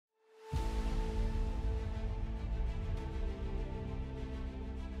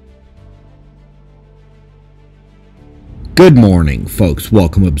Good morning, folks.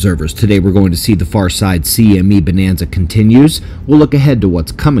 Welcome, observers. Today we're going to see the far side CME bonanza continues. We'll look ahead to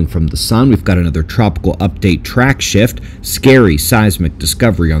what's coming from the sun. We've got another tropical update track shift, scary seismic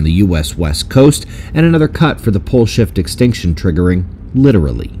discovery on the U.S. West Coast, and another cut for the pole shift extinction triggering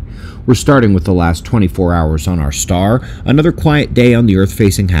literally. We're starting with the last 24 hours on our star, another quiet day on the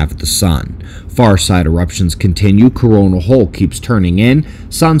Earth-facing half of the sun. Far side eruptions continue, coronal hole keeps turning in,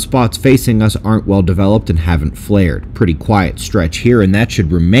 sunspots facing us aren't well developed and haven't flared. Pretty quiet stretch here, and that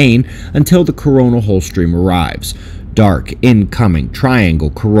should remain until the coronal hole stream arrives. Dark, incoming, triangle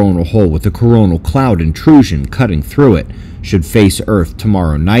coronal hole with a coronal cloud intrusion cutting through it. Should face Earth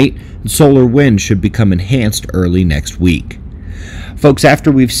tomorrow night, and solar wind should become enhanced early next week. Folks,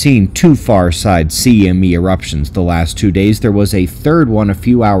 after we've seen two far side CME eruptions the last 2 days, there was a third one a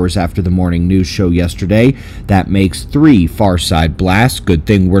few hours after the morning news show yesterday. That makes 3 far side blasts. Good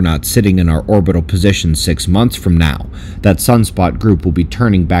thing we're not sitting in our orbital position 6 months from now. That sunspot group will be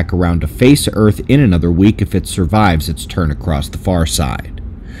turning back around to face Earth in another week if it survives its turn across the far side.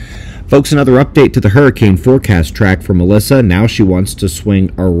 Folks, another update to the hurricane forecast track for Melissa. Now she wants to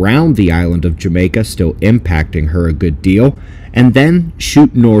swing around the island of Jamaica, still impacting her a good deal, and then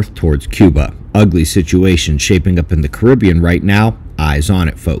shoot north towards Cuba. Ugly situation shaping up in the Caribbean right now. Eyes on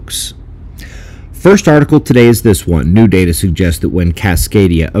it, folks. First article today is this one. New data suggests that when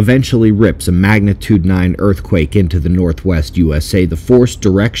Cascadia eventually rips a magnitude 9 earthquake into the northwest USA, the force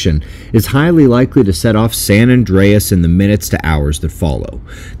direction is highly likely to set off San Andreas in the minutes to hours that follow.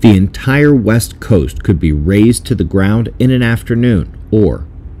 The entire west coast could be razed to the ground in an afternoon or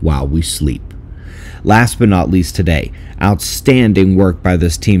while we sleep. Last but not least today, outstanding work by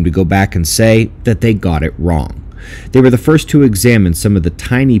this team to go back and say that they got it wrong. They were the first to examine some of the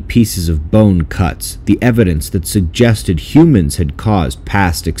tiny pieces of bone cuts, the evidence that suggested humans had caused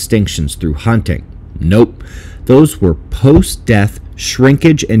past extinctions through hunting. Nope, those were post-death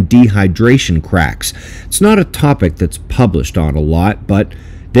shrinkage and dehydration cracks. It's not a topic that's published on a lot, but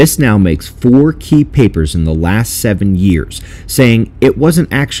this now makes 4 key papers in the last 7 years, saying it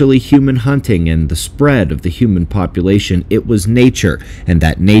wasn't actually human hunting and the spread of the human population, it was nature, and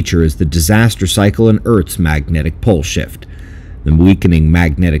that nature is the disaster cycle and Earth's magnetic pole shift. The weakening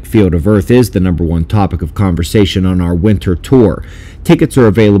magnetic field of Earth is the #1 topic of conversation on our winter tour. Tickets are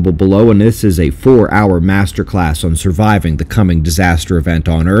available below, and this is a 4-hour masterclass on surviving the coming disaster event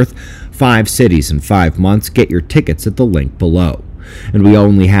on Earth. 5 cities in 5 months. Get your tickets at the link below. And we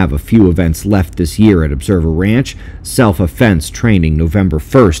only have a few events left this year at Observer Ranch. Self-Offense Training November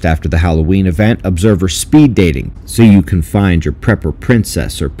 1st after the Halloween event. Observer Speed Dating, so you can find your prepper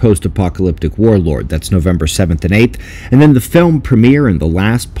princess or post-apocalyptic warlord. That's November 7th and 8th. And then the film premiere and the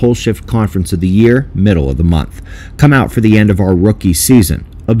last Pole Shift Conference of the year, middle of the month. Come out for the end of our rookie season.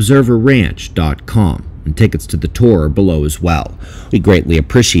 ObserverRanch.com. And tickets to the tour are below as well. We greatly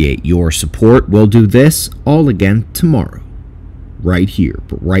appreciate your support. We'll do this all again tomorrow. Right here,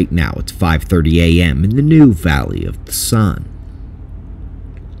 but right now it's 5:30 a.m. in the new Valley of the Sun.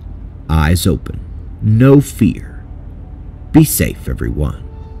 Eyes open, no fear. Be safe, everyone.